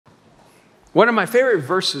One of my favorite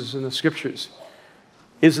verses in the scriptures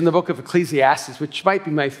is in the book of Ecclesiastes, which might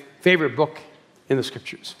be my favorite book in the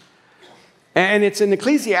scriptures. And it's in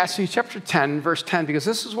Ecclesiastes chapter 10, verse 10, because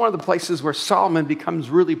this is one of the places where Solomon becomes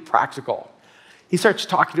really practical. He starts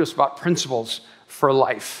talking to us about principles for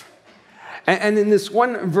life. And in this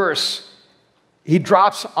one verse, he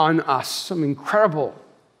drops on us some incredible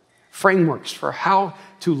frameworks for how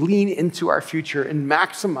to lean into our future and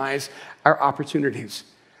maximize our opportunities.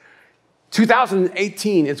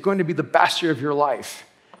 2018 is going to be the best year of your life,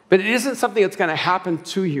 but it isn't something that's going to happen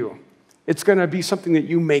to you. It's going to be something that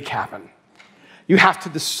you make happen. You have to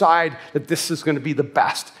decide that this is going to be the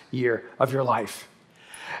best year of your life.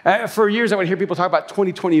 For years, I would hear people talk about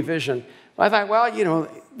 2020 vision. I thought, well,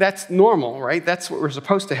 that's normal, right? That's what we're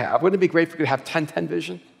supposed to have. Wouldn't it be great if we could have 10-10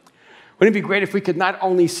 vision? Wouldn't it be great if we could not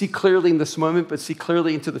only see clearly in this moment, but see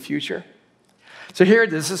clearly into the future? So here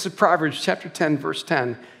it is. This is Proverbs chapter 10, verse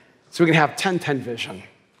 10. So we can have 10-10 vision.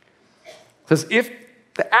 It says, if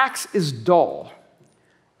the axe is dull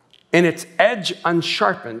and its edge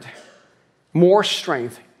unsharpened, more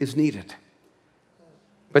strength is needed.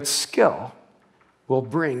 But skill will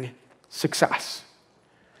bring success.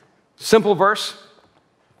 Simple verse,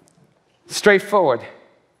 straightforward.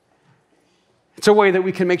 It's a way that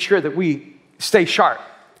we can make sure that we stay sharp.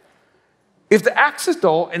 If the axe is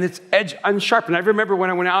dull and its edge unsharpened, I remember when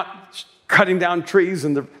I went out cutting down trees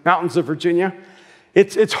in the mountains of Virginia,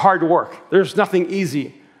 it's hard work. There's nothing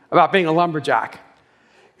easy about being a lumberjack.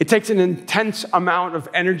 It takes an intense amount of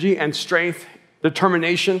energy and strength,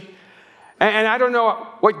 determination. And I don't know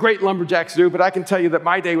what great lumberjacks do, but I can tell you that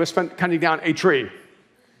my day was spent cutting down a tree.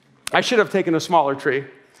 I should have taken a smaller tree,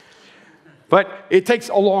 but it takes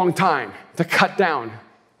a long time to cut down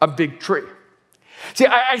a big tree. See,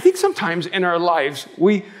 I think sometimes in our lives,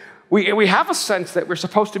 we have a sense that we're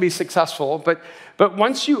supposed to be successful, but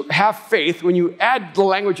once you have faith, when you add the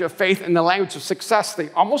language of faith and the language of success, they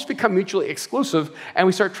almost become mutually exclusive, and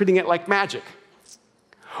we start treating it like magic.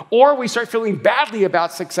 Or we start feeling badly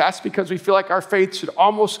about success because we feel like our faith should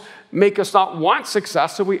almost make us not want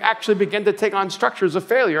success, so we actually begin to take on structures of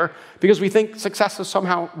failure because we think success is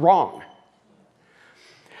somehow wrong.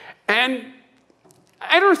 And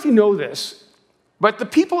I don't know if you know this, but the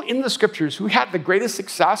people in the scriptures who had the greatest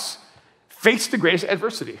success faced the greatest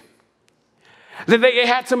adversity. They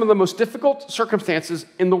had some of the most difficult circumstances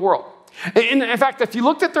in the world. In fact, if you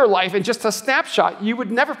looked at their life in just a snapshot, you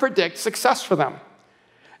would never predict success for them.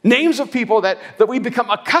 Names of people that we become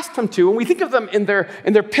accustomed to, and we think of them in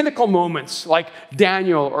their pinnacle moments, like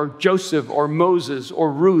Daniel or Joseph or Moses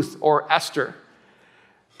or Ruth or Esther.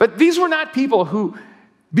 But these were not people who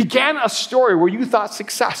began a story where you thought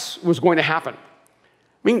success was going to happen.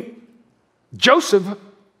 I mean, Joseph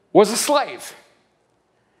was a slave.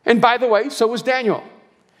 And by the way, so was Daniel.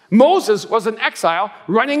 Moses was in exile,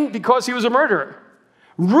 running because he was a murderer.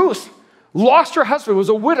 Ruth lost her husband, was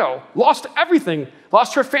a widow, lost everything,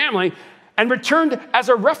 lost her family, and returned as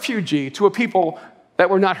a refugee to a people that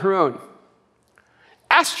were not her own.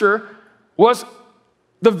 Esther was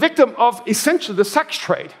the victim of essentially the sex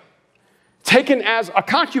trade, taken as a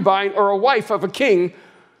concubine or a wife of a king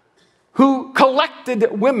who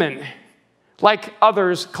collected women like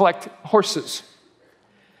others collect horses.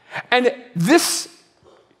 And this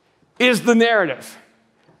is the narrative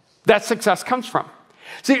that success comes from.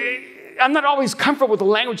 See, I'm not always comfortable with the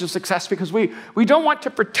language of success because we don't want to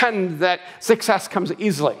pretend that success comes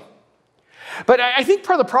easily. But I think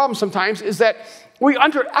part of the problem sometimes is that we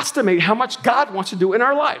underestimate how much God wants to do in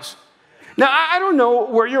our lives. Now, I don't know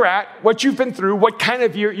where you're at, what you've been through, what kind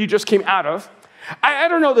of year you just came out of. I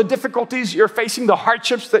don't know the difficulties you're facing, the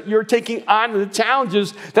hardships that you're taking on, the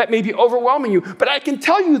challenges that may be overwhelming you. But I can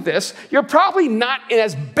tell you this, you're probably not in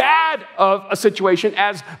as bad of a situation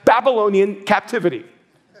as Babylonian captivity.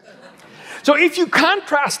 So if you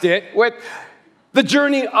contrast it with the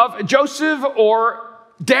journey of Joseph or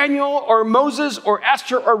Daniel or Moses or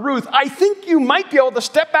Esther or Ruth, I think you might be able to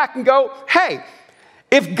step back and go, hey,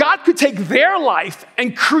 if God could take their life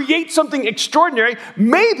and create something extraordinary,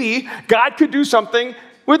 maybe God could do something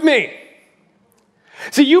with me.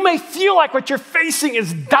 So you may feel like what you're facing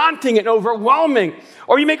is daunting and overwhelming.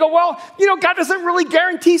 Or you may go, well, God doesn't really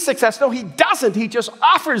guarantee success. No, he doesn't. He just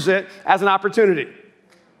offers it as an opportunity.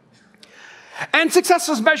 And success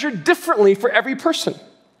is measured differently for every person.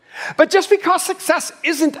 But just because success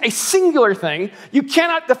isn't a singular thing, you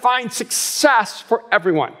cannot define success for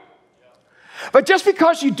everyone. But just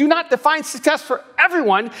because you do not define success for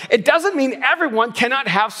everyone, it doesn't mean everyone cannot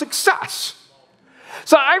have success.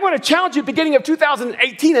 So I want to challenge you at the beginning of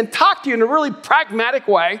 2018 and talk to you in a really pragmatic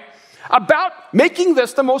way about making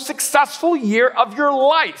this the most successful year of your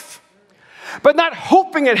life. but not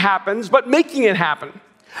hoping it happens, but making it happen.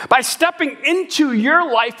 By stepping into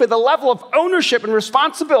your life with a level of ownership and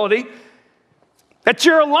responsibility that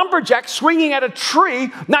you're a lumberjack swinging at a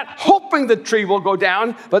tree, not hoping the tree will go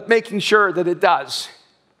down, but making sure that it does.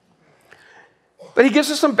 But he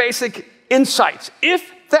gives us some basic insights.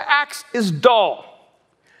 If the axe is dull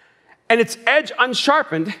and its edge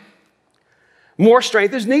unsharpened, more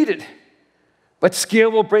strength is needed. But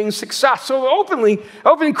skill will bring success. So opening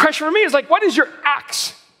question for me is like, what is your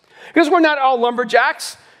axe? Because we're not all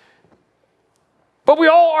lumberjacks, but we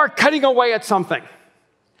all are cutting away at something.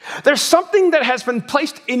 There's something that has been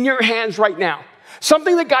placed in your hands right now.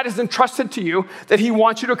 Something that God has entrusted to you that he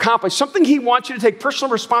wants you to accomplish. Something he wants you to take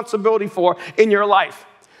personal responsibility for in your life.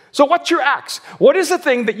 So what's your axe? What is the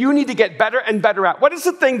thing that you need to get better and better at? What is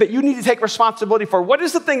the thing that you need to take responsibility for? What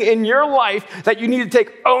is the thing in your life that you need to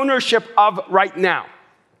take ownership of right now?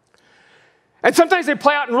 And sometimes they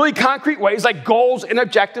play out in really concrete ways, like goals and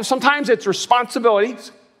objectives. Sometimes it's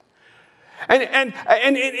responsibilities. And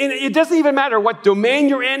it doesn't even matter what domain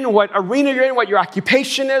you're in, what arena you're in, what your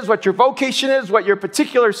occupation is, what your vocation is, what your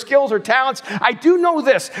particular skills or talents. I do know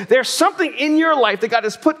this. There's something in your life that God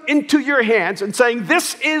has put into your hands and saying,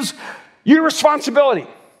 this is your responsibility.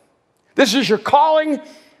 This is your calling.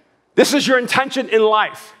 This is your intention in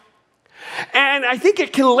life. And I think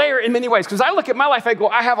it can layer in many ways. Because I look at my life, I go,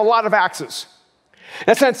 I have a lot of axes.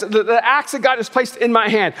 In a sense, the axe that God has placed in my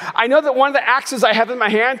hand. I know that one of the axes I have in my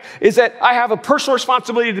hand is that I have a personal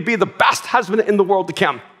responsibility to be the best husband in the world to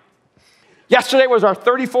come. Yesterday was our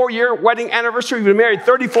 34-year wedding anniversary. We've been married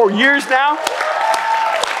 34 years now.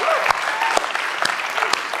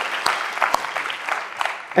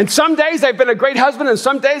 And some days I've been a great husband, and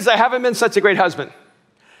some days I haven't been such a great husband.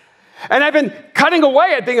 And I've been cutting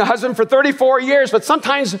away at being a husband for 34 years, but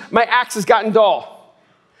sometimes my axe has gotten dull.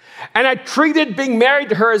 And I treated being married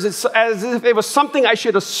to her as if it was something I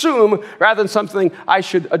should assume rather than something I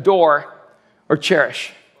should adore or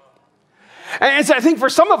cherish. And so I think for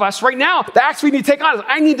some of us right now, the axe we need to take on is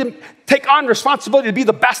I need to take on responsibility to be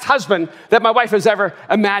the best husband that my wife has ever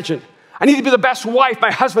imagined. I need to be the best wife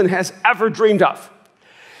my husband has ever dreamed of.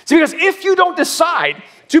 See, because if you don't decide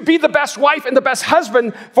to be the best wife and the best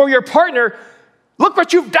husband for your partner, look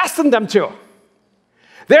what you've destined them to.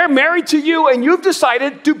 They're married to you, and you've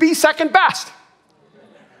decided to be second best.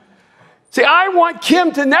 See, I want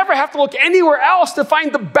Kim to never have to look anywhere else to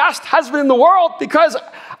find the best husband in the world because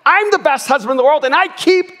I'm the best husband in the world, and I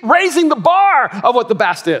keep raising the bar of what the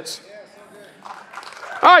best is.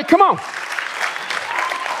 All right, come on.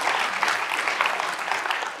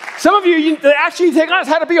 Some of you actually take on is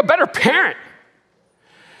how to be a better parent.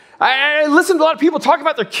 I listen to a lot of people talk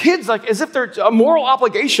about their kids like as if they're a moral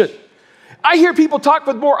obligation. I hear people talk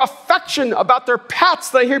with more affection about their pets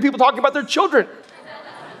than I hear people talking about their children.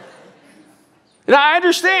 And I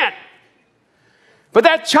understand. But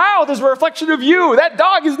that child is a reflection of you. That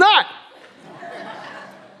dog is not.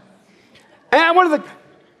 And one of the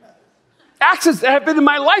axes that have been in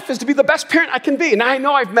my life is to be the best parent I can be. And I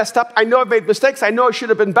know I've messed up. I know I've made mistakes. I know I should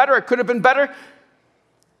have been better. I could have been better.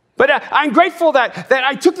 But I'm grateful that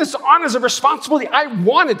I took this on as a responsibility I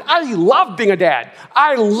love being a dad.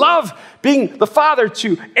 I love being the father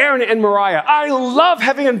to Aaron and Mariah. I love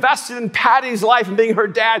having invested in Patty's life and being her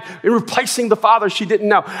dad and replacing the father she didn't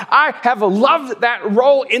know. I have loved that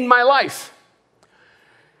role in my life.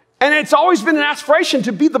 And it's always been an aspiration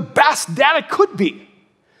to be the best dad I could be.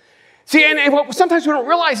 See, and what sometimes we don't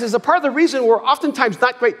realize is a part of the reason we're oftentimes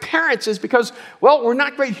not great parents is because, well, we're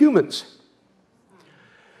not great humans.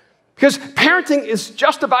 Because parenting is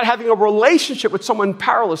just about having a relationship with someone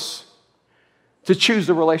powerless to choose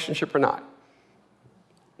the relationship or not.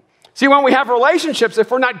 See, when we have relationships, if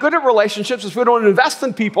we're not good at relationships, if we don't invest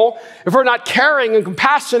in people, if we're not caring and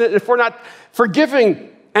compassionate, if we're not forgiving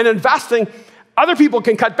and investing, other people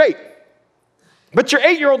can cut bait. But your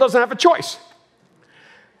 8-year-old doesn't have a choice.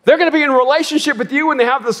 They're going to be in a relationship with you and they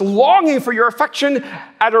have this longing for your affection,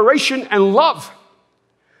 adoration, and love.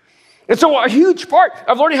 And so a huge part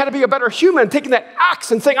of learning how to be a better human, taking that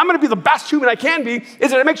axe and saying, I'm going to be the best human I can be,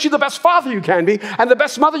 is that it makes you the best father you can be, and the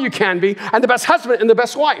best mother you can be, and the best husband and the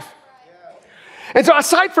best wife. Yeah. And so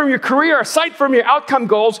aside from your career, aside from your outcome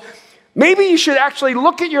goals, maybe you should actually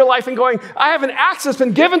look at your life and going, I have an axe that's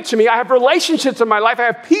been given to me. I have relationships in my life. I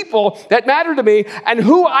have people that matter to me, and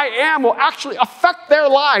who I am will actually affect their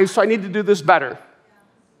lives, so I need to do this better.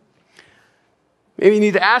 Maybe you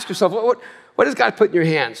need to ask yourself, what has God put in your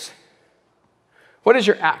hands? What is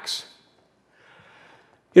your axe?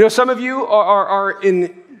 You know, some of you are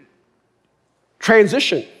in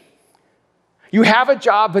transition. You have a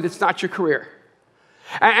job, but it's not your career.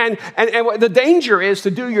 And the danger is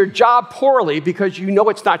to do your job poorly because you know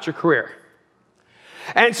it's not your career.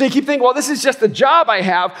 And so you keep thinking, well, this is just a job I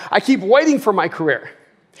have. I keep waiting for my career.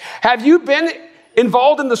 Have you been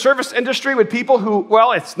involved in the service industry with people who,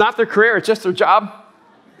 well, it's not their career, it's just their job?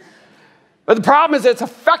 But the problem is it's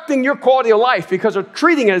affecting your quality of life because they're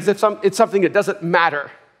treating it as if it's something that doesn't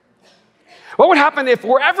matter. What would happen if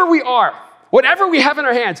wherever we are, whatever we have in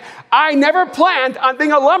our hands, I never planned on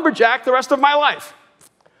being a lumberjack the rest of my life.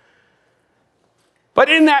 But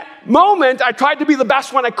in that moment, I tried to be the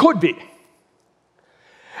best one I could be.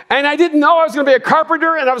 And I didn't know I was going to be a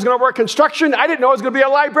carpenter and I was going to work construction. I didn't know I was going to be a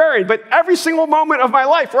librarian. But every single moment of my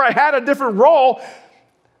life where I had a different role,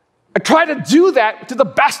 I tried to do that to the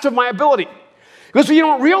best of my ability. Because what you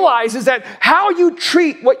don't realize is that how you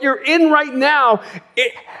treat what you're in right now,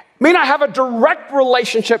 it may not have a direct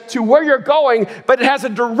relationship to where you're going, but it has a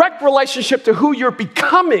direct relationship to who you're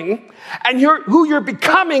becoming. And who you're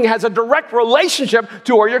becoming has a direct relationship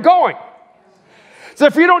to where you're going. So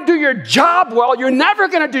if you don't do your job well, you're never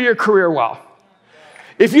going to do your career well.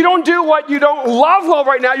 If you don't do what you don't love well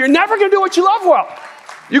right now, you're never going to do what you love well.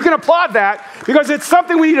 You can applaud that because it's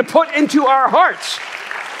something we need to put into our hearts.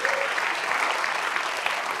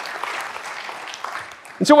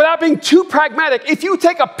 And so without being too pragmatic, if you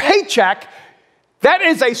take a paycheck, that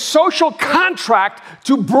is a social contract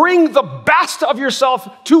to bring the best of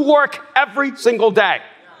yourself to work every single day.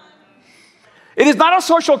 It is not a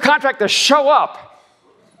social contract to show up.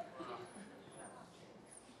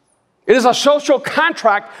 It is a social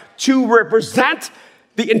contract to represent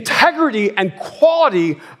the integrity and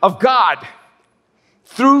quality of God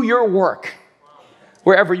through your work,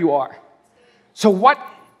 wherever you are. So what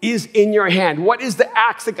is in your hand? What is the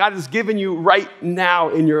axe that God has given you right now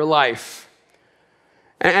in your life?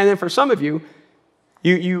 And then for some of you,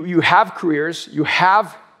 you have careers, you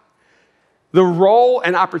have the role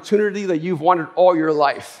and opportunity that you've wanted all your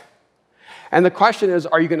life. And the question is,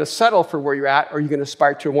 are you going to settle for where you're at, or are you going to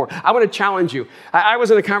aspire to more? I want to challenge you. I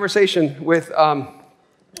was in a conversation with a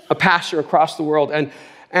pastor across the world,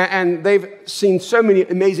 and they've seen so many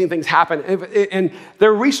amazing things happen. And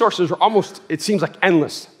their resources are almost, it seems like,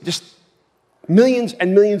 endless. Just millions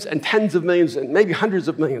and millions and tens of millions and maybe hundreds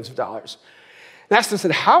of millions of dollars. And I asked him, I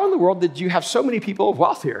said, how in the world did you have so many people of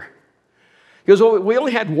wealth here? He goes, well, we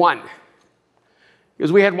only had one. He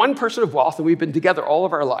goes, we had one person of wealth, and we've been together all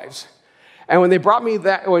of our lives. And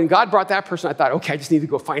when God brought that person, I thought, okay, I just need to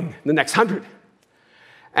go find the next 100.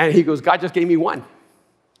 And he goes, God just gave me one.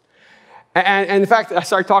 And in fact, I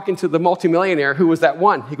started talking to the multimillionaire who was that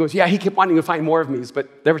one. He goes, yeah, he kept wanting to find more of me,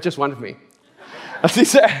 but there was just one of me. That's what he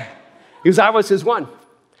said. He goes, I was his one.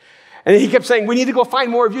 And he kept saying, we need to go find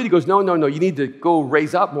more of you. He goes, no, you need to go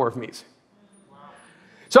raise up more of me.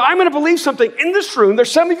 So I'm going to believe something in this room.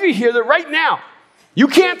 There's some of you here that right now, you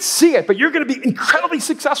can't see it, but you're going to be incredibly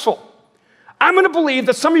successful. I'm going to believe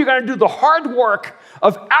that some of you are going to do the hard work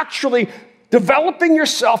of actually developing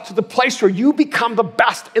yourself to the place where you become the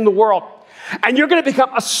best in the world. And you're going to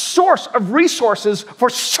become a source of resources for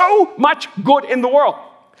so much good in the world.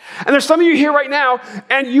 And there's some of you here right now,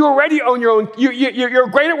 and you already own your own, you're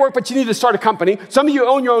great at work, but you need to start a company. Some of you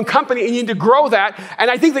own your own company, and you need to grow that.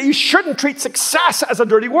 And I think that you shouldn't treat success as a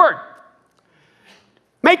dirty word.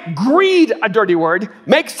 Make greed a dirty word.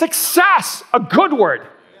 Make success a good word.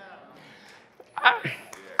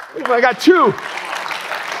 I got two.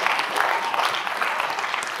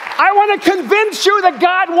 I want to convince you that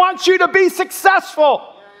God wants you to be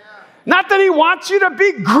successful. Not that he wants you to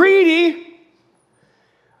be greedy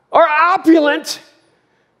or opulent,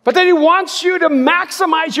 but that he wants you to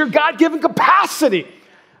maximize your God-given capacity.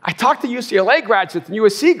 I talked to UCLA graduates and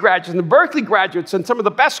USC graduates and the Berkeley graduates and some of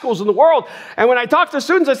the best schools in the world. And when I talked to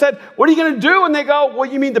students, I said, what are you going to do? And they go,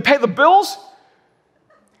 well, you mean to pay the bills?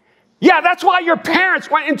 Yeah, that's why your parents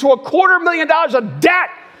went into $250,000 of debt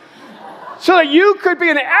so that you could be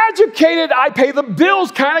an educated, I pay the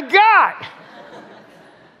bills kind of guy.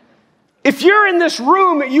 If you're in this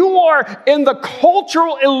room, you are in the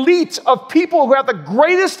cultural elite of people who have the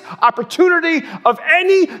greatest opportunity of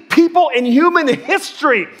any people in human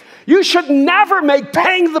history. You should never make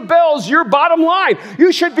paying the bills your bottom line.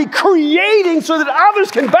 You should be creating so that others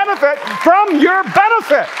can benefit from your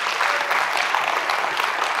benefit.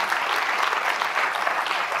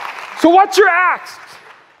 So what's your axe?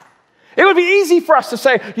 It would be easy for us to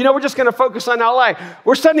say, we're just going to focus on LA.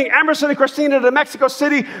 We're sending Emerson and Christina to Mexico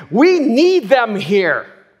City. We need them here.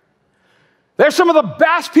 They're some of the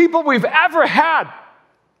best people we've ever had.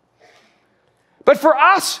 But for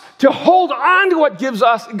us to hold on to what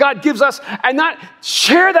God gives us and not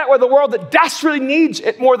share that with a world that desperately needs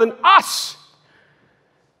it more than us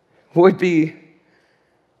would be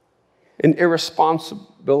and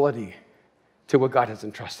irresponsibility to what God has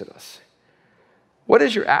entrusted us. What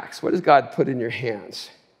is your axe? What does God put in your hands?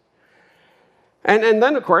 And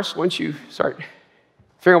then, of course, once you start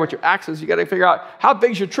figuring out what your axe is, you got to figure out how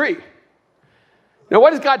big's your tree. Now,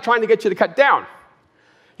 what is God trying to get you to cut down?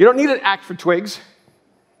 You don't need an axe for twigs.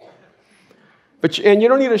 And you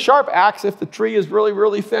don't need a sharp axe if the tree is really,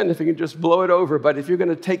 really thin, if you can just blow it over. But if you're going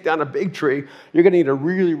to take down a big tree, you're going to need a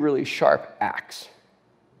really, really sharp axe.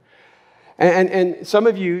 And some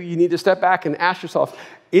of you need to step back and ask yourself,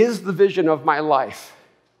 is the vision of my life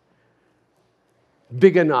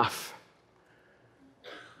big enough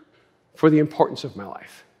for the importance of my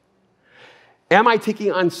life? Am I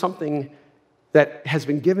taking on something that has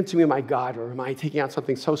been given to me by God, or am I taking on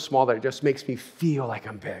something so small that it just makes me feel like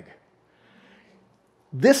I'm big?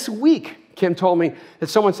 This week, Kim told me that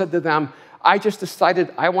someone said to them, I just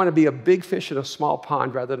decided I want to be a big fish in a small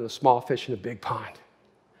pond rather than a small fish in a big pond.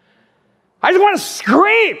 I just want to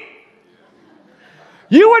scream.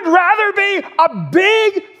 You would rather be a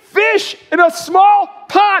big fish in a small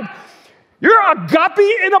pond. You're a guppy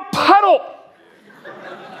in a puddle.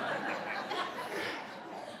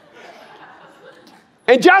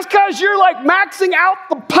 And just because you're like maxing out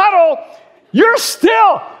the puddle, you're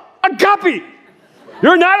still a guppy.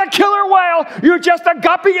 You're not a killer whale. You're just a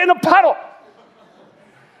guppy in a puddle.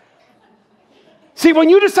 See, when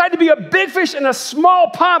you decide to be a big fish in a small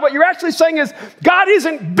pond, what you're actually saying is, God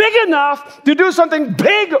isn't big enough to do something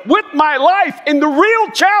big with my life in the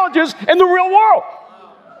real challenges in the real world.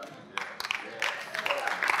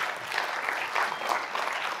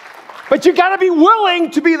 But you got to be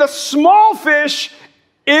willing to be the small fish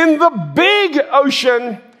in the big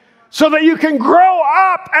ocean so that you can grow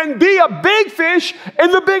up and be a big fish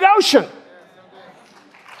in the big ocean.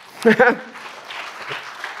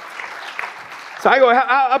 So I go,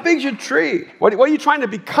 how big's your tree? What are you trying to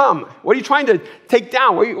become? What are you trying to take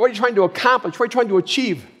down? What are you trying to accomplish? What are you trying to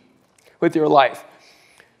achieve with your life?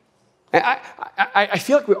 And I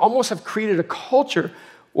feel like we almost have created a culture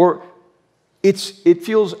where it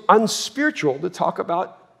feels unspiritual to talk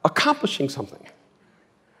about accomplishing something.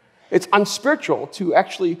 It's unspiritual to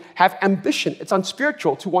actually have ambition. It's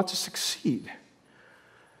unspiritual to want to succeed.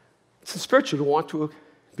 It's unspiritual to want to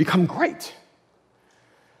become great.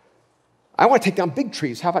 I want to take down big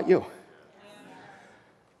trees. How about you?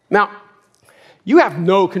 Now, you have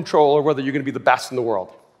no control over whether you're going to be the best in the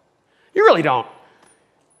world. You really don't.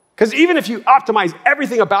 Because even if you optimize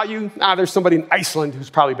everything about you, there's somebody in Iceland who's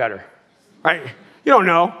probably better, right? You don't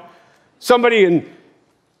know. Somebody in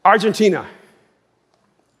Argentina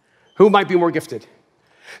who might be more gifted.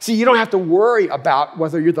 See, you don't have to worry about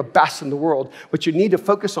whether you're the best in the world. What you need to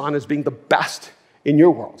focus on is being the best in your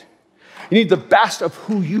world. You need the best of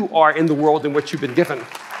who you are in the world in which you've been given.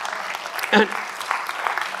 But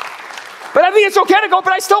I think it's okay to go,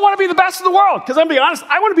 but I still want to be the best in the world. Because I'm going to be honest,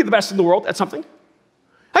 I want to be the best in the world at something.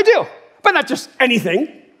 I do. But not just anything.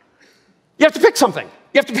 You have to pick something.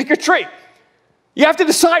 You have to pick your tree. You have to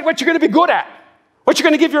decide what you're going to be good at. What you're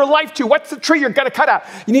going to give your life to. What's the tree you're going to cut out?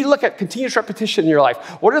 You need to look at continuous repetition in your life.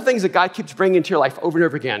 What are the things that God keeps bringing into your life over and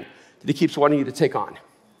over again that he keeps wanting you to take on?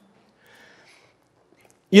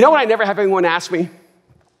 You know what I never have anyone ask me?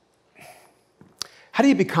 How do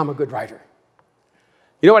you become a good writer?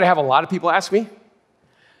 You know what I have a lot of people ask me?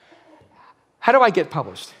 How do I get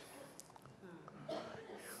published?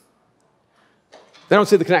 They don't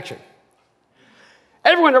see the connection.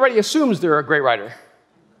 Everyone already assumes they're a great writer.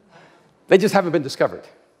 They just haven't been discovered.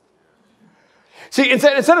 See,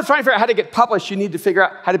 instead of trying to figure out how to get published, you need to figure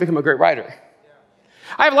out how to become a great writer.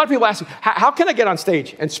 I have a lot of people ask me, how can I get on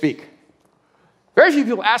stage and speak? Very few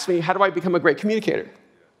people ask me, how do I become a great communicator?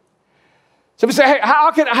 So we say, hey,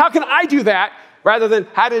 how can I do that, rather than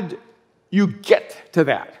how did you get to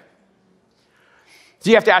that? So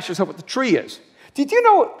you have to ask yourself what the tree is. Did you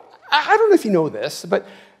know, I don't know if you know this, but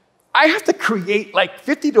I have to create like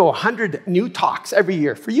 50 to 100 new talks every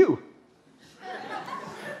year for you.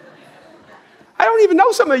 I don't even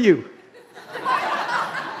know some of you.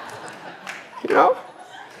 You know?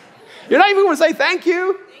 You're not even going to say thank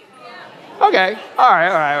you? Okay, all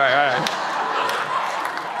right.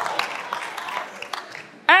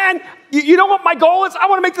 And you know what my goal is? I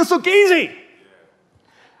want to make this look easy.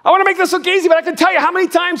 I want to make this look easy, but I can tell you how many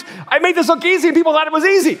times I made this look easy and people thought it was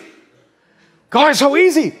easy. God, it's so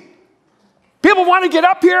easy. People want to get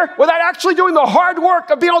up here without actually doing the hard work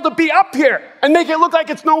of being able to be up here and make it look like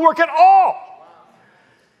it's no work at all.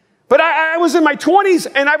 But I was in my 20s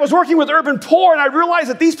and I was working with urban poor, and I realized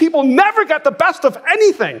that these people never got the best of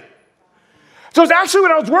anything. So it's actually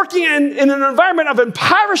when I was working in an environment of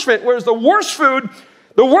impoverishment, where it's the worst food,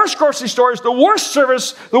 the worst grocery stores, the worst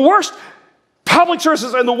service, the worst public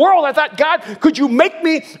services in the world. I thought, God, could you make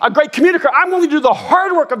me a great communicator? I'm willing to do the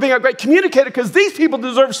hard work of being a great communicator because these people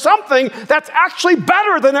deserve something that's actually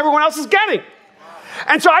better than everyone else is getting.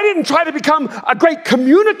 And so I didn't try to become a great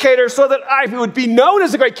communicator so that I would be known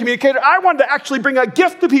as a great communicator. I wanted to actually bring a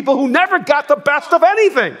gift to people who never got the best of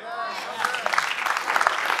anything.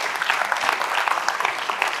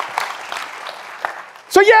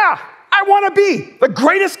 So yeah, I want to be the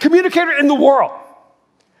greatest communicator in the world.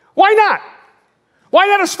 Why not? Why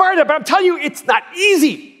not aspire to that? But I'm telling you, it's not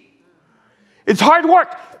easy. It's hard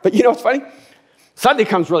work. But you know what's funny? Sunday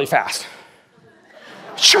comes really fast.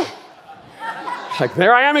 Shoo. Like,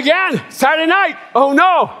 there I am again, Saturday night. Oh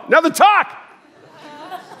no, another talk.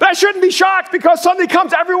 But I shouldn't be shocked because Sunday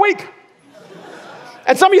comes every week.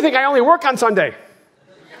 And some of you think I only work on Sunday.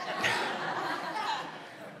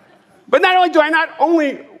 But not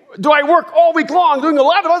only do I work all week long doing a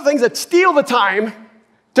lot of other things that steal the time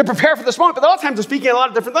to prepare for this moment, but a lot of times I'm speaking at a lot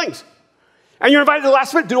of different things. And you're invited to the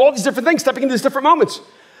last minute to do all these different things, stepping into these different moments.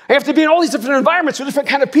 I have to be in all these different environments with different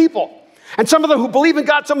kind of people. And some of them who believe in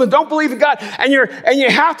God, some of them don't believe in God. And you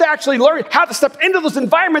have to actually learn how to step into those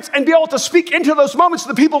environments and be able to speak into those moments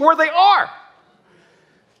to the people where they are.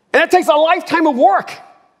 And it takes a lifetime of work.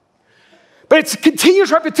 But it's continuous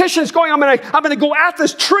repetition. It's going, I'm going to go at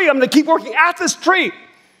this tree. I'm going to keep working at this tree.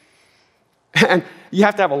 And you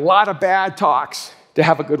have to have a lot of bad talks to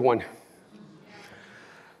have a good one.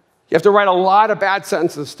 You have to write a lot of bad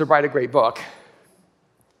sentences to write a great book.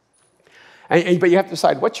 But you have to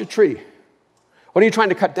decide, what's your tree? What are you trying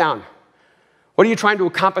to cut down? What are you trying to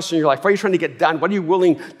accomplish in your life? What are you trying to get done? What are you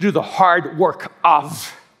willing to do the hard work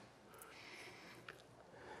of?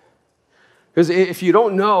 Because if you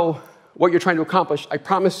don't know what you're trying to accomplish, I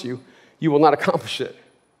promise you, you will not accomplish it.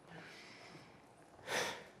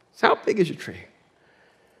 So how big is your tree?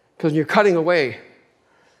 Because when you're cutting away,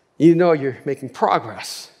 you know you're making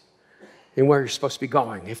progress in where you're supposed to be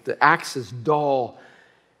going. If the axe is dull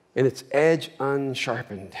and its edge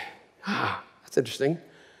unsharpened, that's interesting.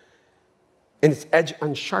 And its edge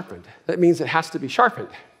unsharpened, that means it has to be sharpened.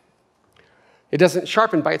 It doesn't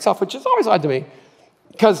sharpen by itself, which is always odd to me,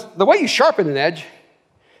 because the way you sharpen an edge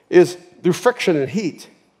is through friction and heat.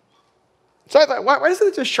 So I thought, why doesn't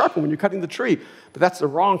it just sharpen when you're cutting the tree? But that's the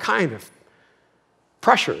wrong kind of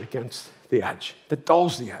pressure against the edge that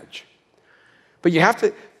dulls the edge. But you have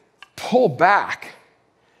to pull back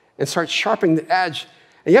and start sharpening the edge.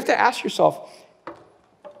 And you have to ask yourself,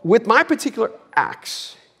 with my particular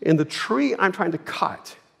axe in the tree I'm trying to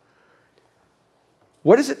cut,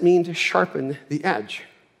 what does it mean to sharpen the edge?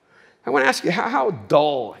 I want to ask you, how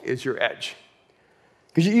dull is your edge?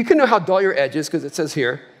 Because you can know how dull your edge is because it says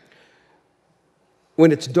here,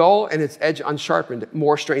 when it's dull and its edge unsharpened,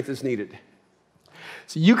 more strength is needed.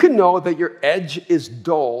 So you can know that your edge is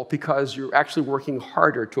dull because you're actually working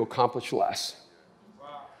harder to accomplish less.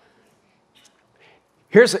 Wow.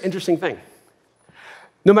 Here's the interesting thing.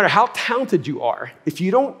 No matter how talented you are, if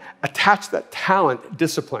you don't attach that talent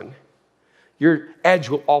discipline, your edge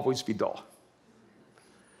will always be dull.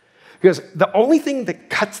 Because the only thing that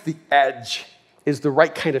cuts the edge is the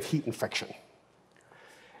right kind of heat and friction.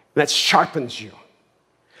 And that sharpens you.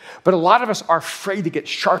 But a lot of us are afraid to get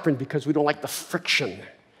sharpened because we don't like the friction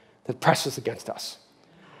that presses against us.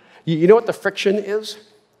 You know what the friction is?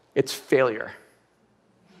 It's failure.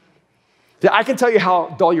 I can tell you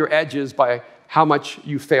how dull your edge is by how much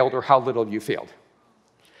you failed or how little you failed.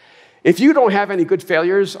 If you don't have any good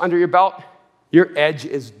failures under your belt, your edge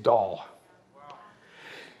is dull.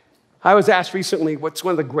 I was asked recently what's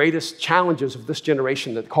one of the greatest challenges of this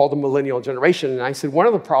generation that called the millennial generation, and I said one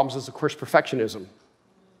of the problems is, of course, perfectionism.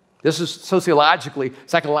 This is sociologically,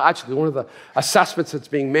 psychologically, one of the assessments that's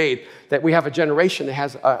being made, that we have a generation that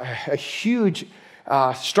has a huge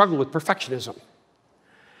struggle with perfectionism.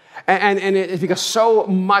 And it's because so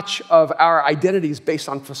much of our identity is based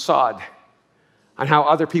on facade, on how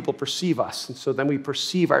other people perceive us. And so then we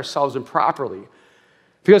perceive ourselves improperly.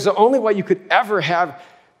 Because the only way you could ever have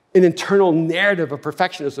an internal narrative of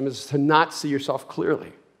perfectionism is to not see yourself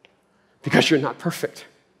clearly, because you're not perfect.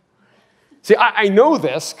 See, I know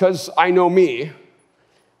this because I know me,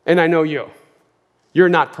 and I know you. You're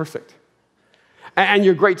not perfect. And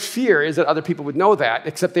your great fear is that other people would know that,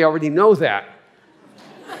 except they already know that.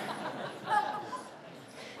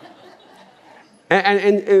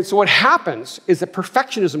 And so what happens is that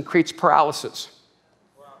perfectionism creates paralysis.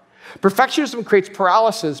 Perfectionism creates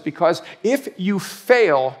paralysis because if you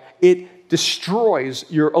fail, it destroys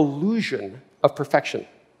your illusion of perfection.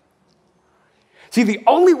 See, the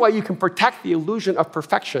only way you can protect the illusion of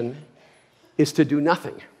perfection is to do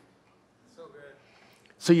nothing.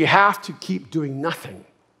 So you have to keep doing nothing.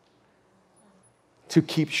 to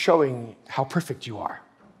keep showing how perfect you are.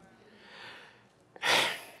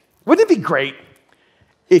 Wouldn't it be great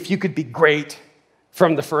if you could be great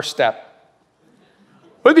from the first step?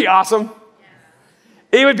 Wouldn't it be awesome?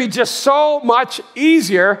 It would be just so much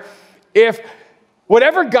easier if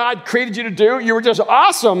whatever God created you to do, you were just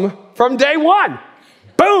awesome from day one.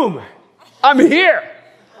 Boom, I'm here.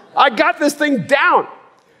 I got this thing down.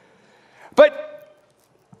 But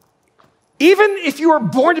even if you were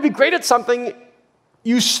born to be great at something,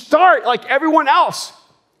 you start like everyone else,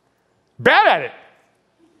 bad at it.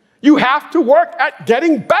 You have to work at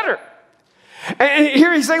getting better. And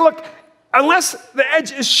here he's saying, look, unless the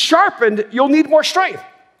edge is sharpened, you'll need more strength.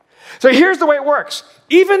 So here's the way it works.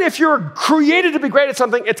 Even if you're created to be great at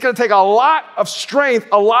something, it's going to take a lot of strength,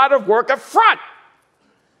 a lot of work up front.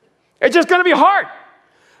 It's just going to be hard.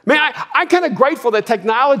 Man, I'm kind of grateful that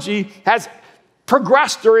technology has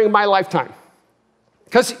progressed during my lifetime.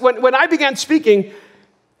 Because when I began speaking,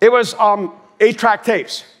 it was 8-track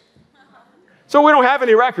tapes. So we don't have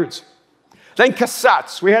any records. Then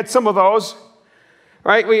cassettes. We had some of those,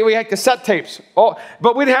 right? We had cassette tapes. Oh,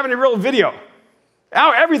 but we didn't have any real video.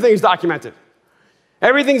 Now everything's documented.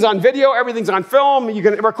 Everything's on video. Everything's on film. You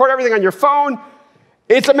can record everything on your phone.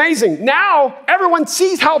 It's amazing. Now everyone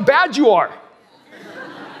sees how bad you are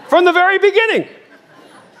from the very beginning.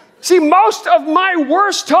 See, most of my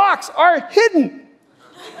worst talks are hidden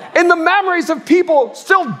in the memories of people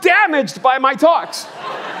still damaged by my talks.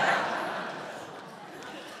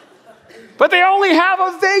 But they only have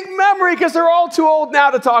a vague memory because they're all too old now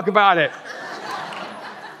to talk about it.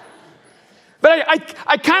 But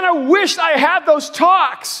I kind of wished I had those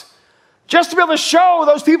talks just to be able to show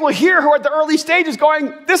those people here who are at the early stages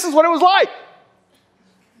going, this is what it was like.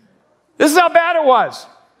 This is how bad it was.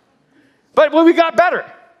 But when we got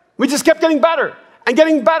better, we just kept getting better and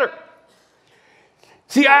getting better.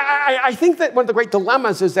 See, I think that one of the great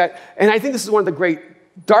dilemmas is that, and I think this is one of the great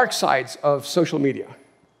dark sides of social media,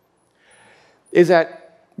 is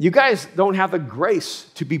that you guys don't have the grace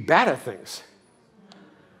to be bad at things.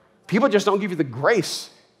 People just don't give you the grace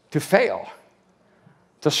to fail,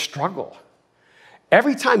 to struggle.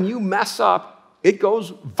 Every time you mess up, it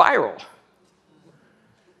goes viral.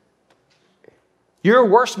 Your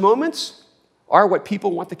worst moments are what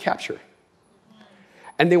people want to capture,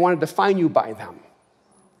 and they want to define you by them.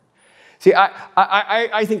 See,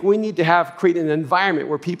 I think we need to create an environment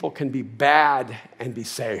where people can be bad and be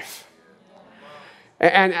safe.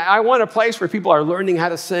 And I want a place where people are learning how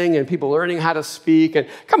to sing and people learning how to speak. And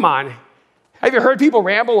come on, have you heard people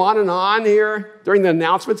ramble on and on here during the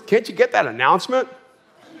announcements? Can't you get that announcement?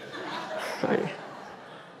 Right.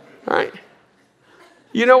 All right.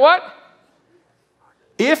 You know what?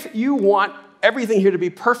 If you want everything here to be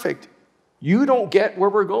perfect, you don't get where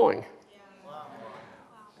we're going.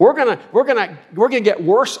 We're gonna get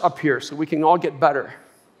worse up here so we can all get better.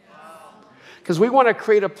 Because we want to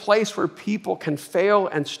create a place where people can fail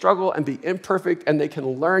and struggle and be imperfect and they can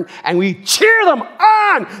learn, and we cheer them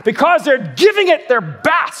on because they're giving it their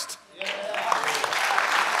best.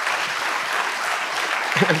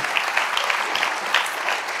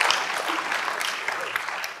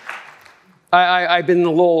 I've been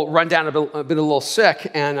a little run down, I've been a little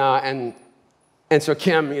sick, and so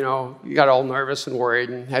Kim, you got all nervous and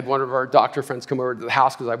worried, and had one of our doctor friends come over to the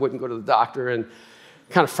house because I wouldn't go to the doctor, and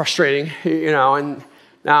kind of frustrating, and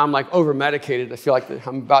now I'm like over-medicated. I feel like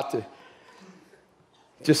I'm about to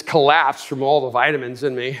just collapse from all the vitamins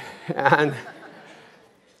in me.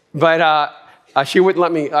 But she wouldn't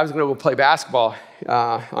let me. I was going to go play basketball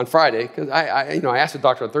on Friday because I asked the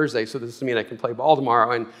doctor on Thursday, so this means I can play ball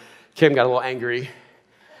tomorrow, and Kim got a little angry.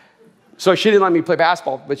 So she didn't let me play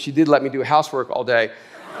basketball, but she did let me do housework all day.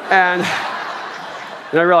 And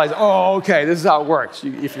I realized, okay, this is how it works.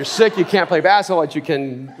 If you're sick, you can't play basketball, but you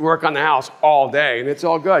can work on the house all day, and it's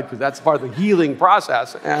all good because that's part of the healing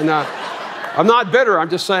process. And I'm not bitter. I'm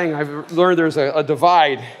just saying I've learned there's a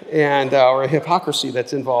divide or a hypocrisy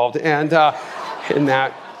that's involved in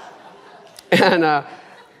that. And I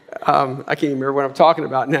can't even remember what I'm talking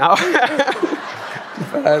about now.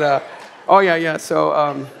 But yeah.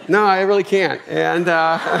 So no, I really can't. And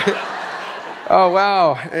oh,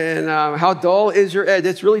 wow. And how dull is your edge?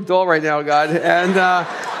 It's really dull right now, God. And all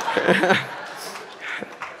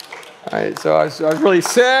right, so I was really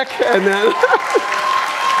sick, and then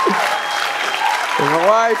and my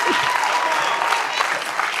wife.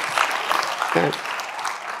 And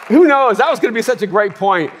who knows? That was going to be such a great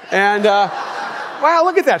point. And wow,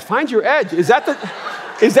 look at that. Find your edge. Is that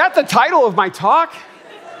the title of my talk?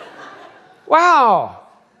 Wow.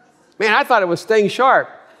 Man, I thought it was staying sharp.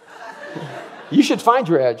 You should find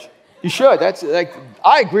your edge. You should. That's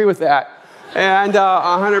I agree with that. And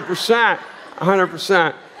 100%,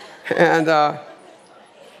 100%. And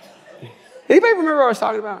anybody remember what I was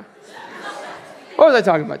talking about? What was I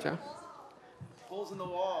talking about, John? Holes in the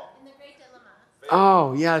wall. In the great dilemma.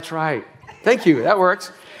 Oh, yeah, that's right. Thank you. That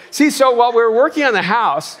works. See, so while we were working on the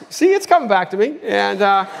house, see, it's coming back to me.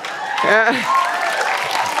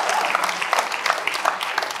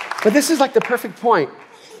 But this is like the perfect point.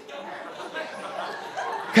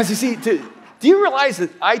 Because you see, do you realize that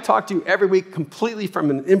I talk to you every week completely from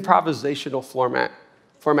an improvisational format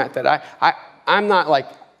that I'm not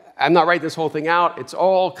writing this whole thing out. It's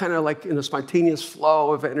all kind of like in a spontaneous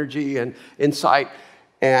flow of energy and insight.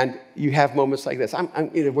 And you have moments like this,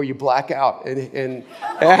 where you black out and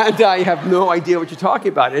you have no idea what you're talking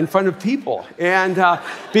about in front of people. And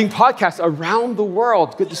being podcast around the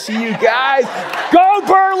world. Good to see you guys. Go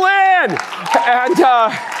Berlin!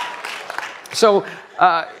 And so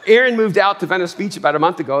Aaron moved out to Venice Beach about a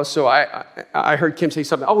month ago. So I heard Kim say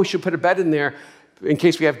something. Oh, we should put a bed in there in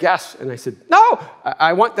case we have guests. And I said, no,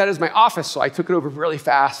 I want that as my office. So I took it over really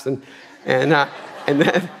fast. And then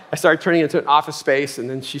I started turning it into an office space, and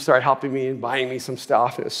then she started helping me and buying me some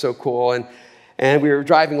stuff. It was so cool. And we were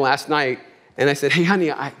driving last night, and I said, hey,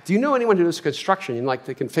 honey, do you know anyone who does construction? Like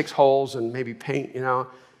they can fix holes and maybe paint,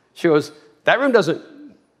 She goes, that room doesn't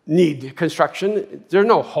need construction. There are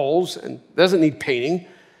no holes and doesn't need painting.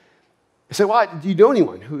 I said, well, do you know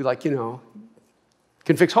anyone who,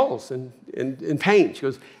 can fix holes and paint? She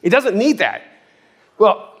goes, it doesn't need that.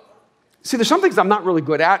 Well, see, there's some things I'm not really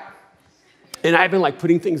good at. And I've been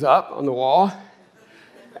putting things up on the wall.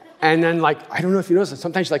 And then I don't know if you notice,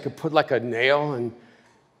 sometimes you could put a nail and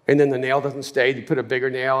then the nail doesn't stay. You put a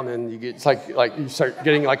bigger nail and then it's like you start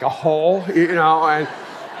getting a hole,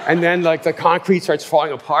 and then the concrete starts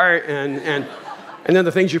falling apart and then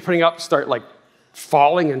the things you're putting up start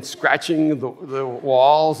falling and scratching the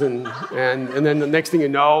walls and then the next thing you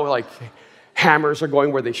know, hammers are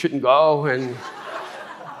going where they shouldn't go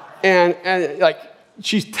and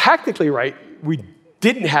she's technically right. We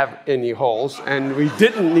didn't have any holes, and we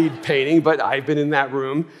didn't need painting, but I've been in that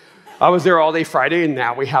room. I was there all day Friday, and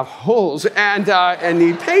now we have holes and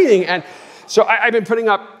need painting. And so I've been putting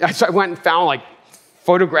up, so I went and found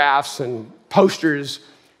photographs and posters,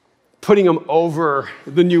 putting them over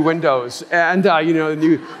the new windows and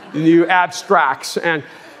the new abstracts, and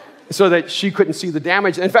so that she couldn't see the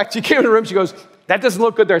damage. In fact, she came in the room, she goes, that doesn't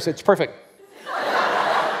look good there. I said, it's perfect.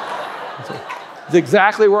 It's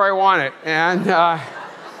exactly where I want it. And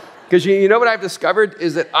because you know what I've discovered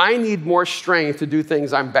is that I need more strength to do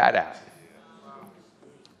things I'm bad at.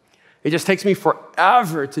 It just takes me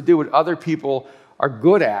forever to do what other people are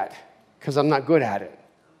good at because I'm not good at it.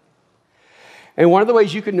 And one of the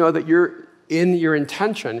ways you can know that you're in your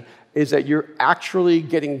intention is that you're actually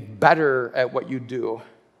getting better at what you do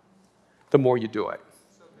the more you do it.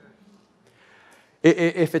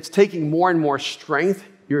 If it's taking more and more strength,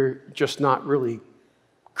 you're just not really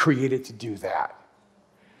created to do that.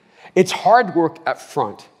 It's hard work up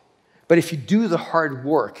front, but if you do the hard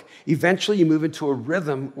work, eventually you move into a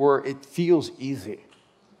rhythm where it feels easy.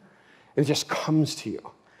 It just comes to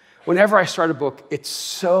you. Whenever I start a book, it's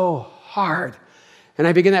so hard. And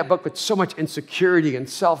I begin that book with so much insecurity and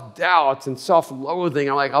self-doubt and self-loathing.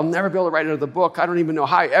 I'm I'll never be able to write another book. I don't even know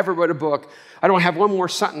how I ever wrote a book. I don't have one more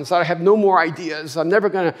sentence. I have no more ideas. I'm never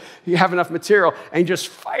going to have enough material. And you're just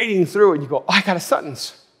fighting through it. And you go, oh, I got a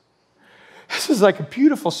sentence. This is a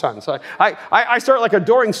beautiful sentence. I start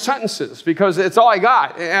adoring sentences because it's all I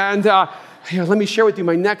got. And let me share with you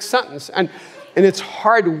my next sentence. And it's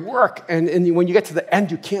hard work. And when you get to the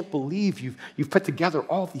end, you can't believe you've put together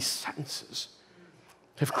all these sentences.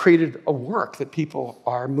 Have created a work that people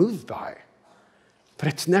are moved by. But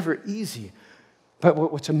it's never easy. But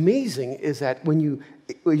what's amazing is that when you're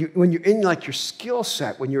in your skill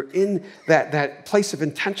set, when you're in that place of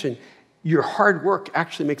intention, your hard work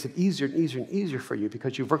actually makes it easier and easier and easier for you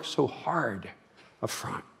because you've worked so hard up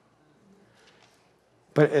front.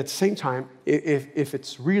 But at the same time, if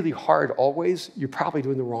it's really hard always, you're probably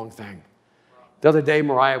doing the wrong thing. The other day,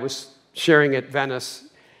 Mariah was sharing at Venice.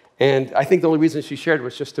 And I think the only reason she shared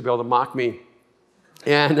was just to be able to mock me.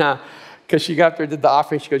 And because she got there, did the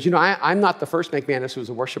offering, she goes, I'm not the first McManus who was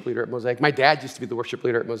a worship leader at Mosaic. My dad used to be the worship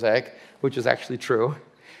leader at Mosaic, which is actually true.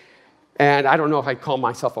 And I don't know if I'd call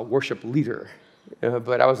myself a worship leader,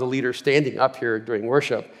 but I was a leader standing up here during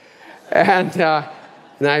worship. And I,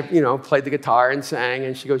 played the guitar and sang.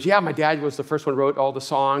 And she goes, yeah, my dad was the first one who wrote all the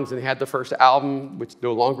songs, and he had the first album, which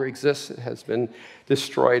no longer exists. It has been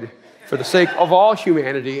destroyed for the sake of all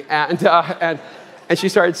humanity. And she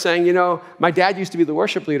started saying, my dad used to be the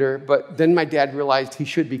worship leader, but then my dad realized he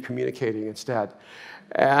should be communicating instead.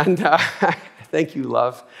 And thank you,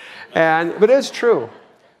 love. But it's true.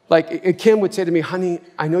 Like Kim would say to me, honey,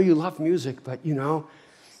 I know you love music, but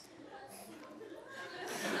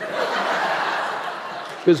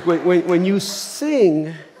because when you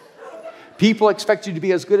sing, people expect you to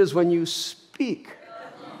be as good as when you speak.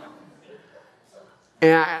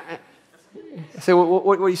 And I say, well,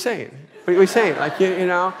 what are you saying? What are you saying? Like,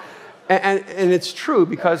 And it's true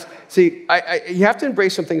because, see, you have to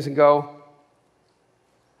embrace some things and go,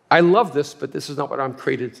 I love this, but this is not what I'm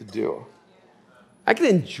created to do. I can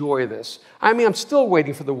enjoy this. I mean, I'm still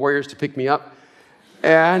waiting for the Warriors to pick me up.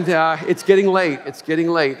 And it's getting late. It's getting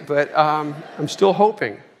late. But I'm still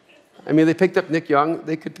hoping. I mean, they picked up Nick Young.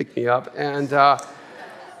 They could pick me up. And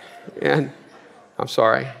I'm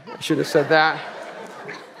sorry. I shouldn't have said that.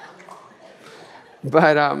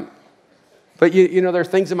 But there are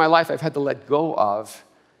things in my life I've had to let go of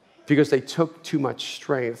because they took too much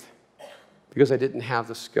strength because I didn't have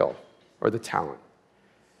the skill or the talent.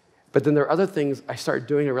 But then there are other things I started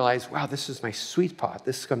doing and realized, wow, this is my sweet spot.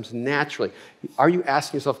 This comes naturally. Are you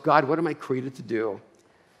asking yourself, God, what am I created to do?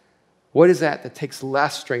 What is that takes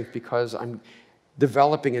less strength because I'm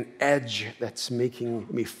developing an edge that's making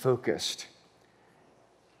me focused?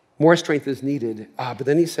 More strength is needed. But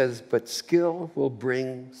then he says, but skill will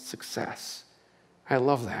bring success. I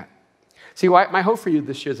love that. See, my hope for you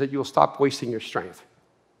this year is that you'll stop wasting your strength.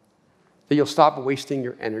 That you'll stop wasting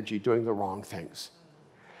your energy doing the wrong things.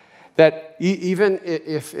 That even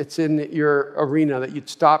if it's in your arena, that you'd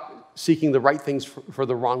stop seeking the right things for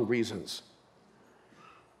the wrong reasons.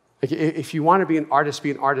 Like if you want to be an artist,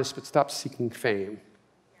 but stop seeking fame.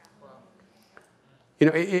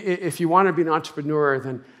 If you want to be an entrepreneur,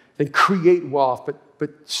 then create wealth,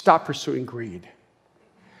 but stop pursuing greed.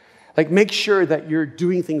 Like make sure that you're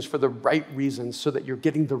doing things for the right reasons so that you're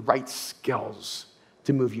getting the right skills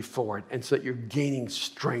to move you forward and so that you're gaining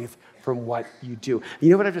strength from what you do. You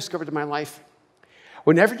know what I've discovered in my life?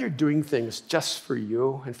 Whenever you're doing things just for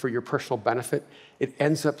you and for your personal benefit, it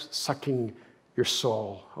ends up sucking your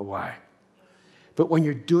soul away. But when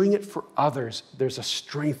you're doing it for others, there's a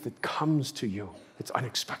strength that comes to you. It's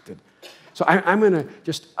unexpected. So I'm going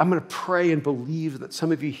to pray and believe that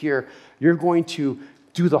some of you here, you're going to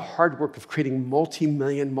do the hard work of creating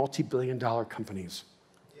multi-million, multi-billion-dollar companies.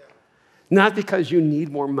 Yeah. Not because you need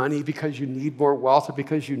more money, because you need more wealth, or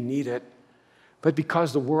because you need it, but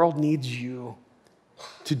because the world needs you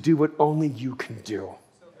to do what only you can do.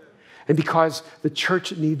 And because the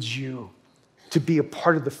church needs you to be a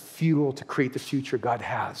part of the fuel to create the future God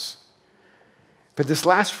has. But this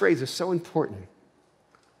last phrase is so important.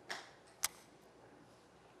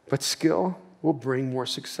 But skill will bring more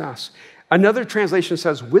success. Another translation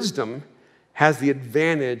says wisdom has the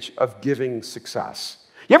advantage of giving success.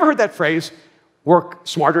 You ever heard that phrase, work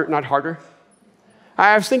smarter, not harder?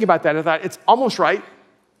 I was thinking about that. I thought it's almost right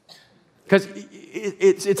because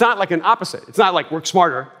it's not like an opposite. It's not like work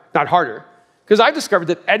smarter, not harder. Because I've discovered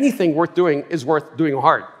that anything worth doing is worth doing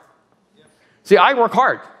hard. See, I work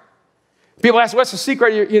hard. People ask, what's the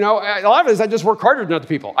secret? A lot of it is I just work harder than other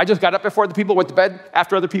people. I just got up before other people, went to bed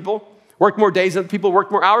after other people, worked more days than other people,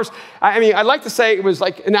 worked more hours. I mean, I'd like to say it was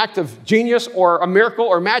like an act of genius or a miracle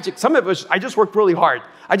or magic. Some of it was I just worked really hard.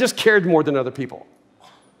 I just cared more than other people.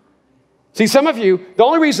 See, some of you, the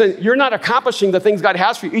only reason you're not accomplishing the things God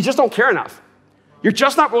has for you, you just don't care enough. You're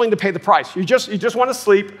just not willing to pay the price. You just want to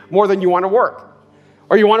sleep more than you want to work.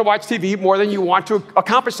 Or you want to watch TV more than you want to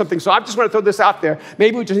accomplish something. So I just want to throw this out there.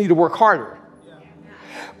 Maybe we just need to work harder.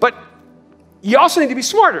 But you also need to be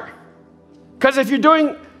smarter. Because if you're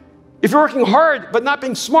working hard but not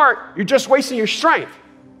being smart, you're just wasting your strength.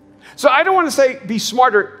 So I don't want to say be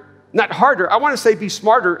smarter, not harder. I want to say be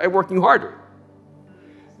smarter at working harder.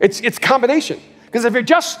 It's a combination. Because if you're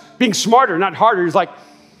just being smarter, not harder, it's like,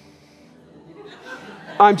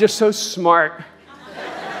 I'm just so smart.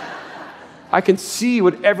 I can see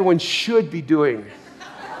what everyone should be doing.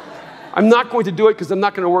 I'm not going to do it because I'm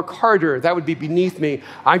not going to work harder. That would be beneath me.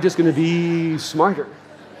 I'm just going to be smarter.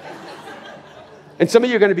 And some of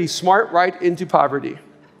you are going to be smart right into poverty.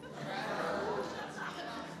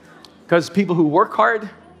 Because people who work hard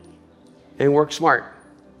and work smart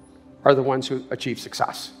are the ones who achieve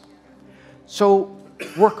success. So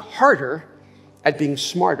work harder at being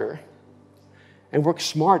smarter and work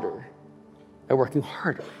smarter at working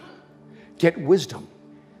harder. Get wisdom.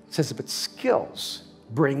 It says, but skills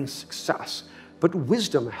bring success. But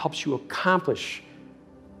wisdom helps you accomplish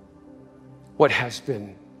what has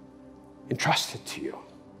been entrusted to you.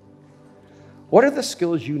 What are the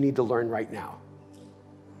skills you need to learn right now?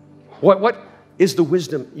 What is the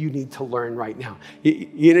wisdom you need to learn right now?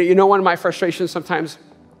 You know one of my frustrations sometimes?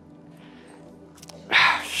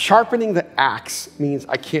 Sharpening the axe means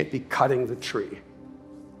I can't be cutting the tree.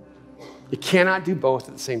 You cannot do both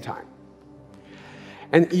at the same time.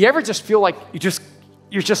 And you ever just feel like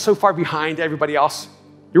you're just so far behind everybody else?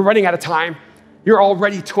 You're running out of time. You're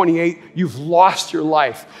already 28. You've lost your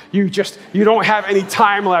life. You don't have any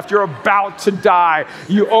time left. You're about to die.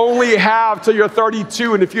 You only have till you're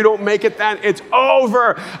 32, and if you don't make it then, it's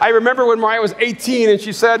over. I remember when Mariah was 18, and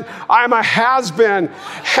she said, I'm a has-been.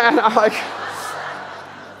 And I'm like,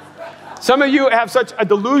 some of you have such a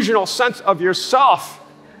delusional sense of yourself.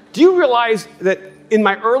 Do you realize that in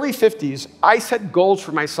my early 50s, I set goals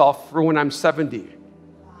for myself for when I'm 70?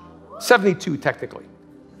 72, technically.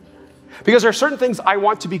 Because there are certain things I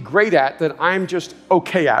want to be great at that I'm just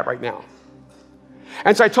okay at right now.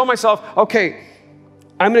 And so I told myself, okay,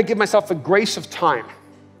 I'm going to give myself the grace of time.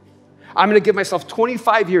 I'm going to give myself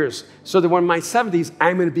 25 years so that when I'm in my 70s,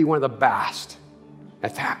 I'm going to be one of the best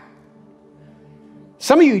at that.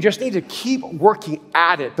 Some of you just need to keep working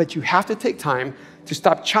at it, but you have to take time to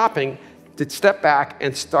stop chopping, to step back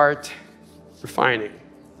and start refining.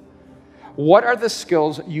 What are the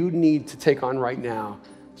skills you need to take on right now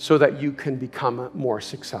so that you can become more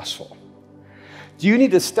successful? Do you need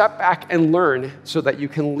to step back and learn so that you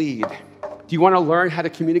can lead? Do you want to learn how to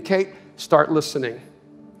communicate? Start listening.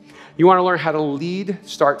 You want to learn how to lead?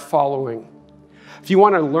 Start following. If you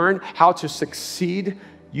want to learn how to succeed,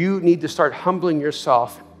 you need to start humbling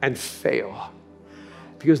yourself and fail.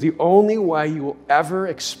 Because the only way you will ever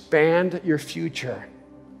expand your future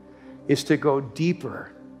is to go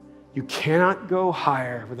deeper. You cannot go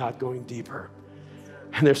higher without going deeper.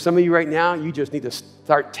 And there's some of you right now, you just need to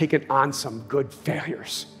start taking on some good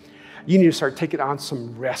failures. You need to start taking on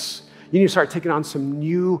some risks. You need to start taking on some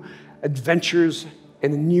new adventures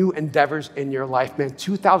and new endeavors in your life. Man,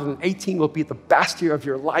 2018 will be the best year of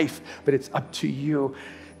your life, but it's up to you.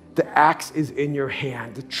 The axe is in your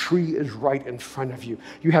hand. The tree is right in front of you.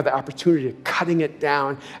 You have the opportunity of cutting it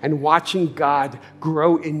down and watching God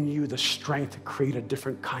grow in you the strength to create a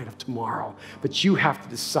different kind of tomorrow. But you have to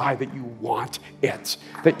decide that you want it,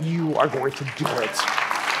 that you are going to do it.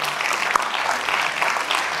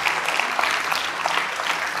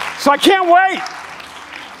 So I can't wait.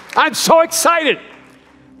 I'm so excited.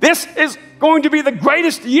 This is going to be the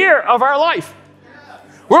greatest year of our life.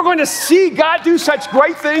 We're going to see God do such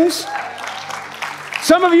great things.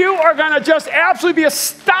 Some of you are going to just absolutely be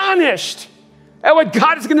astonished at what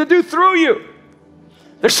God is going to do through you.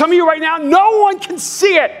 There's some of you right now, no one can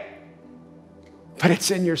see it, but it's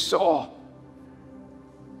in your soul.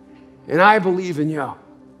 And I believe in you.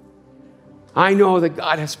 I know that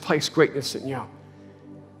God has placed greatness in you,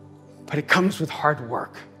 but it comes with hard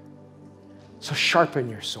work. So sharpen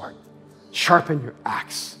your sword, sharpen your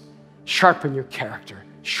axe, sharpen your character.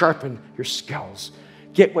 Sharpen your skills.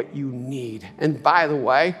 Get what you need. And by the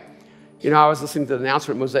way, I was listening to the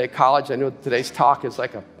announcement at Mosaic College. I know today's talk is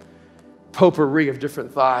like a potpourri of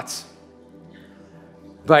different thoughts.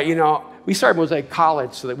 But, we started Mosaic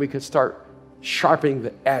College so that we could start sharpening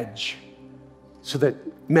the edge so that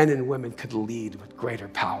men and women could lead with greater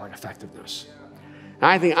power and effectiveness. And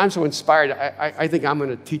I think I'm so inspired. I think I'm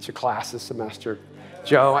going to teach a class this semester,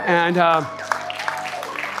 Joe. And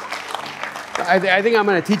I think I'm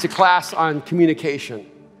going to teach a class on communication,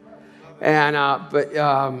 and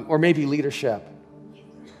or maybe leadership,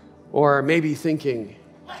 or maybe thinking.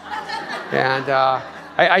 And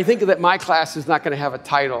I think that my class is not going to have a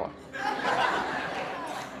title.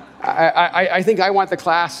 I think I want the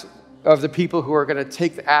class of the people who are going to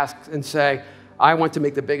take the ask and say, I want to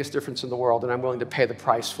make the biggest difference in the world, and I'm willing to pay the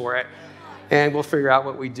price for it. And we'll figure out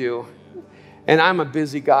what we do. And I'm a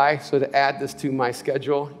busy guy, so to add this to my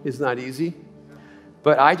schedule is not easy.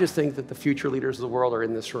 But I just think that the future leaders of the world are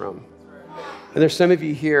in this room. And there's some of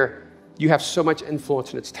you here, you have so much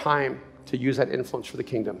influence, and it's time to use that influence for the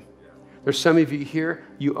kingdom. There's some of you here,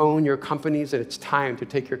 you own your companies, and it's time to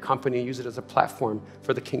take your company and use it as a platform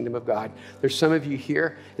for the kingdom of God. There's some of you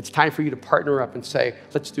here, it's time for you to partner up and say,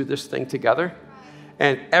 let's do this thing together.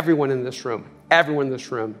 And everyone in this room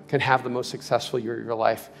can have the most successful year of your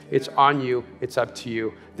life. It's on you. It's up to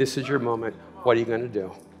you. This is your moment. What are you going to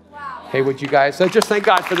do? Wow. Hey, would you guys just thank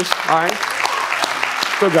God for this? All right.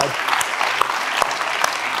 So good.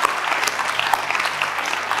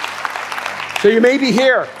 So you may be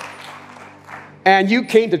here, and you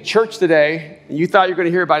came to church today, and you thought you were going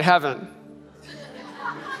to hear about heaven,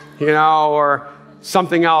 or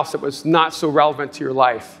something else that was not so relevant to your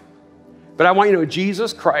life. But I want you to know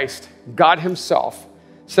Jesus Christ, God himself,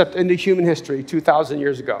 stepped into human history 2,000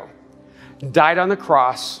 years ago, died on the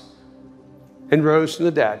cross, and rose from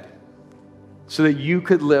the dead so that you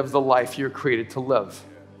could live the life you were created to live.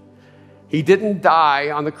 He didn't die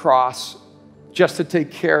on the cross just to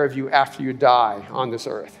take care of you after you die on this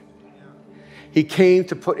earth. He came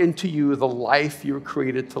to put into you the life you were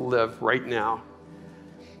created to live right now.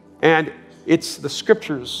 And it's the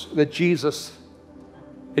scriptures that Jesus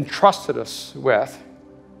entrusted us with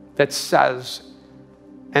that says,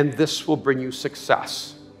 and this will bring you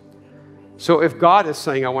success. So if God is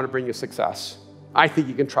saying, I want to bring you success, I think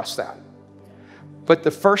you can trust that. But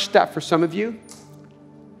the first step for some of you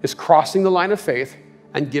is crossing the line of faith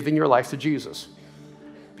and giving your life to Jesus.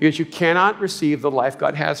 Because you cannot receive the life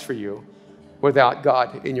God has for you without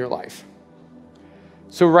God in your life.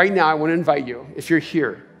 So right now, I want to invite you, if you're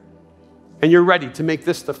here and you're ready to make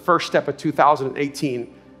this the first step of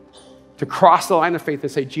 2018, to cross the line of faith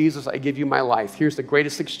and say, Jesus, I give you my life. Here's the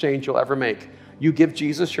greatest exchange you'll ever make. You give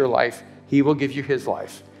Jesus your life, he will give you his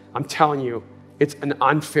life. I'm telling you, it's an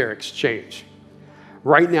unfair exchange.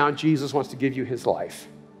 Right now, Jesus wants to give you his life.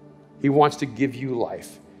 He wants to give you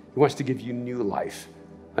life. He wants to give you new life,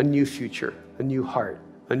 a new future, a new heart,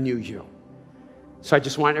 a new you. So I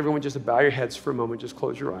just want everyone just to bow your heads for a moment, just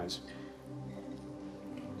close your eyes.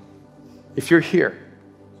 If you're here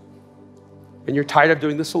and you're tired of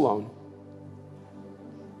doing this alone,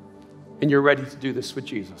 and you're ready to do this with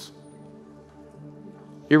Jesus,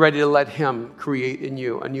 you're ready to let him create in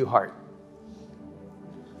you a new heart,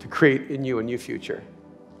 to create in you a new future,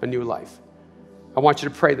 a new life. I want you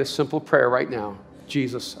to pray this simple prayer right now.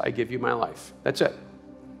 Jesus, I give you my life. That's it.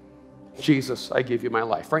 Jesus, I give you my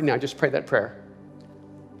life. Right now, just pray that prayer.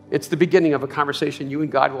 It's the beginning of a conversation you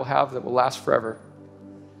and God will have that will last forever.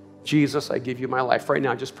 Jesus, I give you my life. Right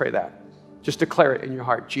now, just pray that. Just declare it in your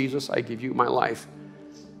heart. Jesus, I give you my life.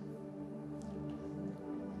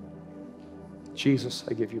 Jesus,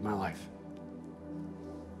 I give you my life.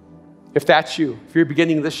 If that's you, if you're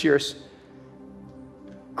beginning this year,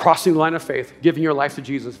 crossing the line of faith, giving your life to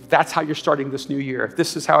Jesus, if that's how you're starting this new year, if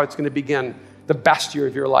this is how it's going to begin the best year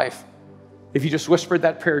of your life, if you just whispered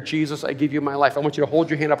that prayer, Jesus, I give you my life, I want you to hold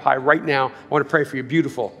your hand up high right now. I want to pray for you.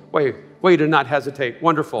 Beautiful. Way to not hesitate.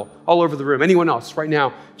 Wonderful. All over the room. Anyone else right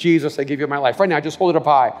now? Jesus, I give you my life. Right now, just hold it up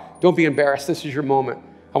high. Don't be embarrassed. This is your moment.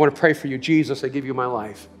 I want to pray for you. Jesus, I give you my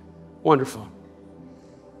life. Wonderful.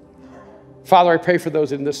 Father, I pray for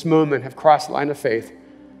those in this moment have crossed the line of faith,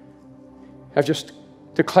 have just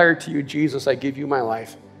declared to you, Jesus, I give you my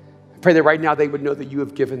life. I pray that right now they would know that you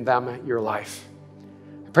have given them your life.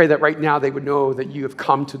 I pray that right now they would know that you have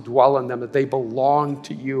come to dwell in them, that they belong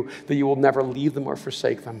to you, that you will never leave them or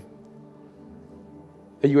forsake them.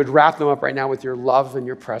 That you would wrap them up right now with your love and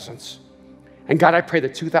your presence. And God, I pray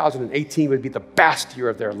that 2018 would be the best year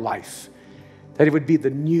of their life. That it would be the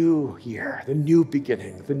new year, the new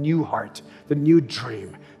beginning, the new heart, the new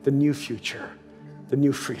dream, the new future, the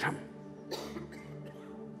new freedom.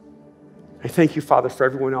 I thank you, Father, for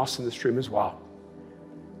everyone else in this room as well.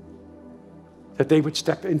 That they would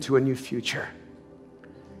step into a new future.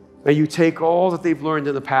 May you take all that they've learned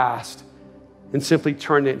in the past and simply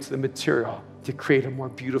turn it into the material to create a more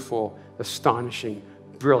beautiful, astonishing,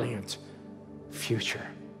 brilliant future.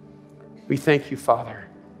 We thank you, Father.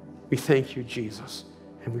 We thank you, Jesus,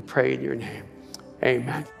 and we pray in your name.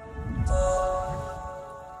 Amen.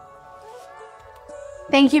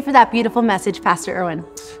 Thank you for that beautiful message, Pastor Erwin.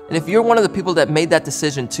 And if you're one of the people that made that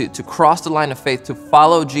decision to cross the line of faith, to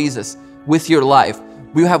follow Jesus with your life,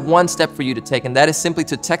 we have one step for you to take, and that is simply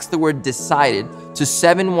to text the word decided to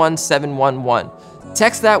 71711.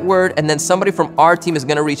 Text that word, and then somebody from our team is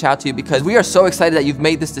going to reach out to you, because we are so excited that you've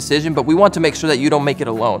made this decision, but we want to make sure that you don't make it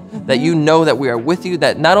alone, that you know that we are with you,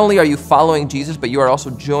 that not only are you following Jesus, but you are also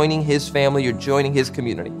joining his family, you're joining his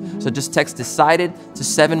community. So just text decided to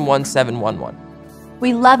 71711.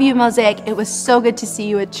 We love you, Mosaic. It was so good to see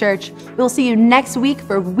you at church. We'll see you next week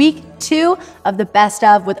for week 2 of the Best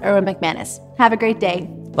Of with Erwin McManus. Have a great day.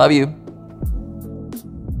 Love you.